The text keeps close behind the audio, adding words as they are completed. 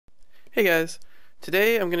Hey guys,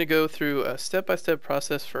 today I'm going to go through a step-by-step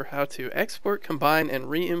process for how to export, combine, and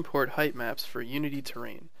re-import height maps for Unity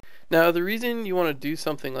terrain. Now the reason you want to do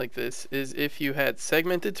something like this is if you had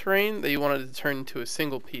segmented terrain that you wanted to turn into a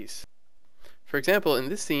single piece. For example, in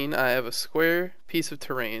this scene I have a square piece of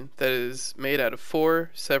terrain that is made out of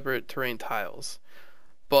 4 separate terrain tiles.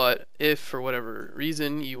 But if for whatever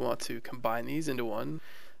reason you want to combine these into one,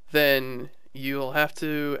 then you'll have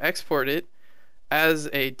to export it as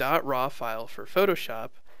a .raw file for Photoshop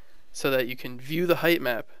so that you can view the height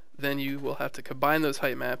map. Then you will have to combine those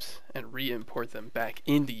height maps and re-import them back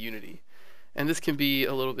into Unity. And this can be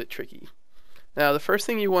a little bit tricky. Now the first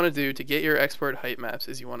thing you want to do to get your export height maps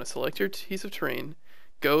is you want to select your piece of terrain,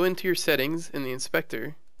 go into your settings in the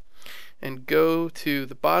inspector, and go to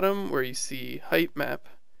the bottom where you see height map,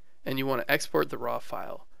 and you want to export the raw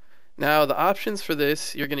file. Now the options for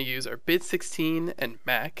this you're going to use are bit 16 and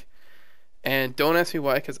Mac. And don't ask me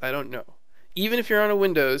why, because I don't know. Even if you're on a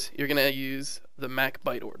Windows, you're going to use the Mac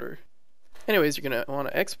byte order. Anyways, you're going to want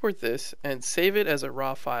to export this and save it as a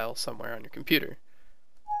raw file somewhere on your computer.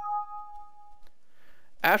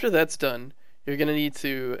 After that's done, you're going to need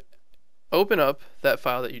to open up that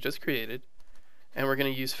file that you just created, and we're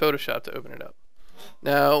going to use Photoshop to open it up.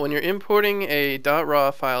 Now, when you're importing a .raw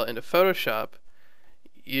file into Photoshop,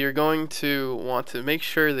 you're going to want to make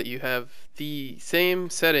sure that you have the same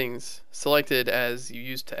settings selected as you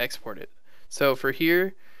used to export it. So for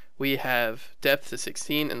here, we have depth to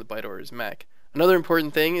 16 and the byte order is Mac. Another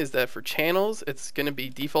important thing is that for channels, it's going to be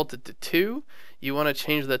defaulted to 2. You want to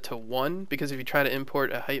change that to 1 because if you try to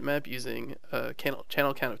import a height map using a channel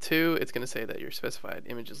count of 2, it's going to say that your specified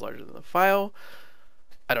image is larger than the file.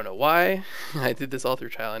 I don't know why. I did this all through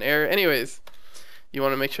trial and error. Anyways, you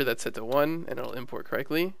want to make sure that's set to 1 and it'll import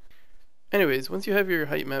correctly. Anyways, once you have your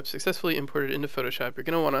height map successfully imported into Photoshop, you're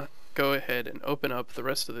going to want to go ahead and open up the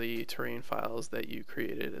rest of the terrain files that you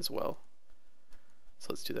created as well. So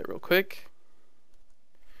let's do that real quick.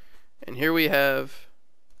 And here we have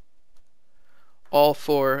all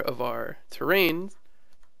 4 of our terrain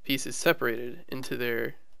pieces separated into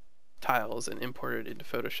their tiles and imported into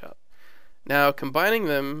Photoshop. Now combining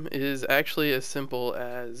them is actually as simple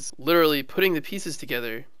as literally putting the pieces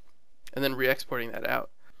together and then re-exporting that out.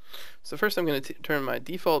 So first I'm going to turn my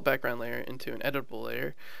default background layer into an editable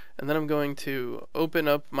layer, and then I'm going to open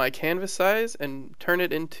up my canvas size and turn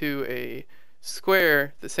it into a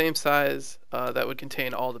square the same size that would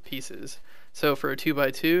contain all the pieces. So for a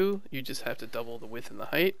 2x2 you just have to double the width and the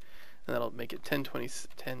height, and that'll make it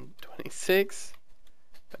 1026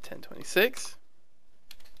 by 1026.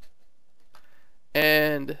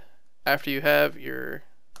 And after you have your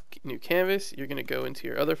new canvas, you're going to go into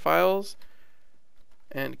your other files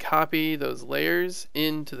and copy those layers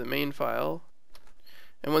into the main file.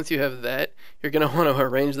 And once you have that, you're going to want to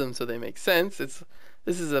arrange them so they make sense. This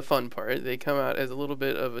is a fun part. They come out as a little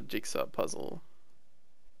bit of a jigsaw puzzle.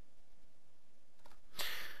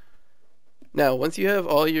 Now, once you have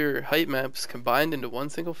all your height maps combined into one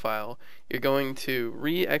single file, you're going to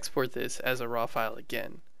re-export this as a raw file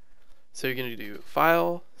again. So you're going to do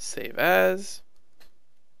File, Save As,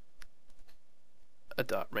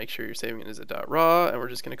 make sure you're saving it as a .raw, and we're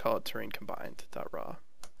just going to call it terrain combined .raw.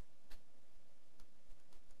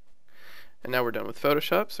 And now we're done with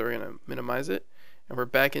Photoshop, so we're going to minimize it, and we're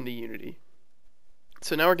back into Unity.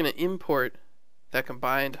 So now we're going to import that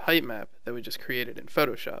combined height map that we just created in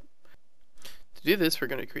Photoshop. To do this, we're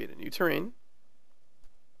going to create a new terrain.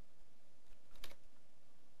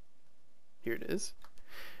 Here it is.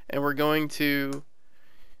 And we're going to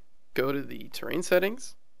go to the terrain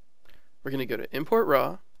settings. We're going to go to Import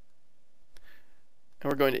Raw,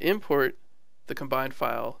 and we're going to import the combined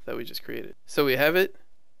file that we just created. So we have it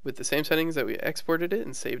with the same settings that we exported it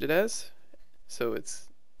and saved it as. So it's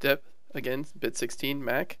depth, again, bit 16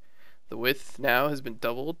 Mac. The width now has been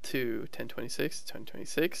doubled to 1026 to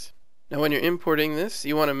 1026. Now when you're importing this,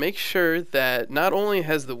 you want to make sure that not only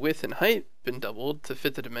has the width and height been doubled to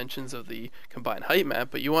fit the dimensions of the combined height map,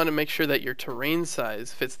 but you want to make sure that your terrain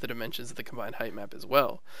size fits the dimensions of the combined height map as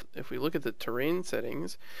well. If we look at the terrain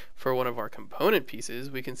settings for one of our component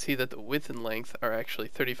pieces, we can see that the width and length are actually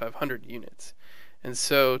 3,500 units. And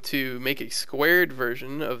so to make a squared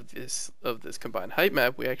version of this combined height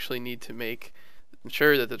map, we actually need to make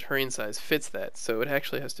sure that the terrain size fits that. So it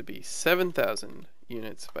actually has to be 7,000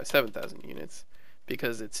 units by 7,000 units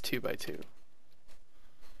because it's 2x2.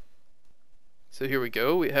 So here we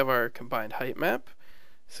go. We have our combined height map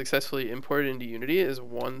successfully imported into Unity as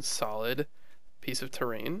one solid piece of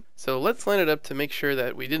terrain. So let's line it up to make sure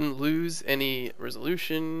that we didn't lose any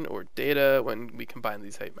resolution or data when we combine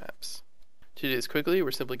these height maps. To do this quickly,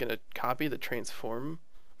 we're simply going to copy the transform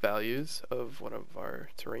values of one of our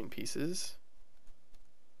terrain pieces.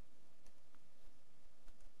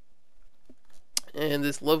 And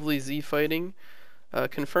this lovely Z fighting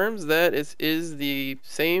confirms that it is the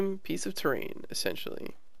same piece of terrain,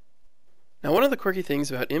 essentially. Now, one of the quirky things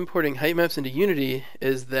about importing height maps into Unity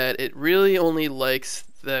is that it really only likes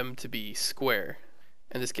them to be square.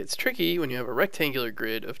 And this gets tricky when you have a rectangular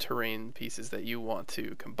grid of terrain pieces that you want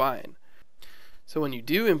to combine. So when you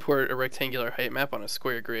do import a rectangular height map on a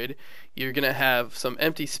square grid, you're going to have some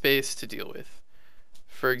empty space to deal with.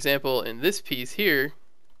 For example, in this piece here,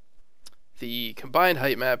 the combined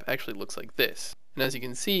height map actually looks like this. And as you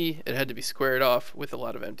can see, it had to be squared off with a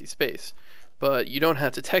lot of empty space. But you don't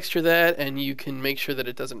have to texture that, and you can make sure that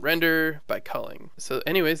it doesn't render by culling. So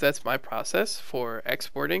anyways, that's my process for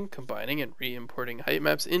exporting, combining, and re-importing height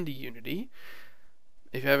maps into Unity.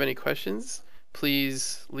 If you have any questions,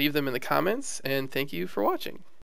 please leave them in the comments, and thank you for watching.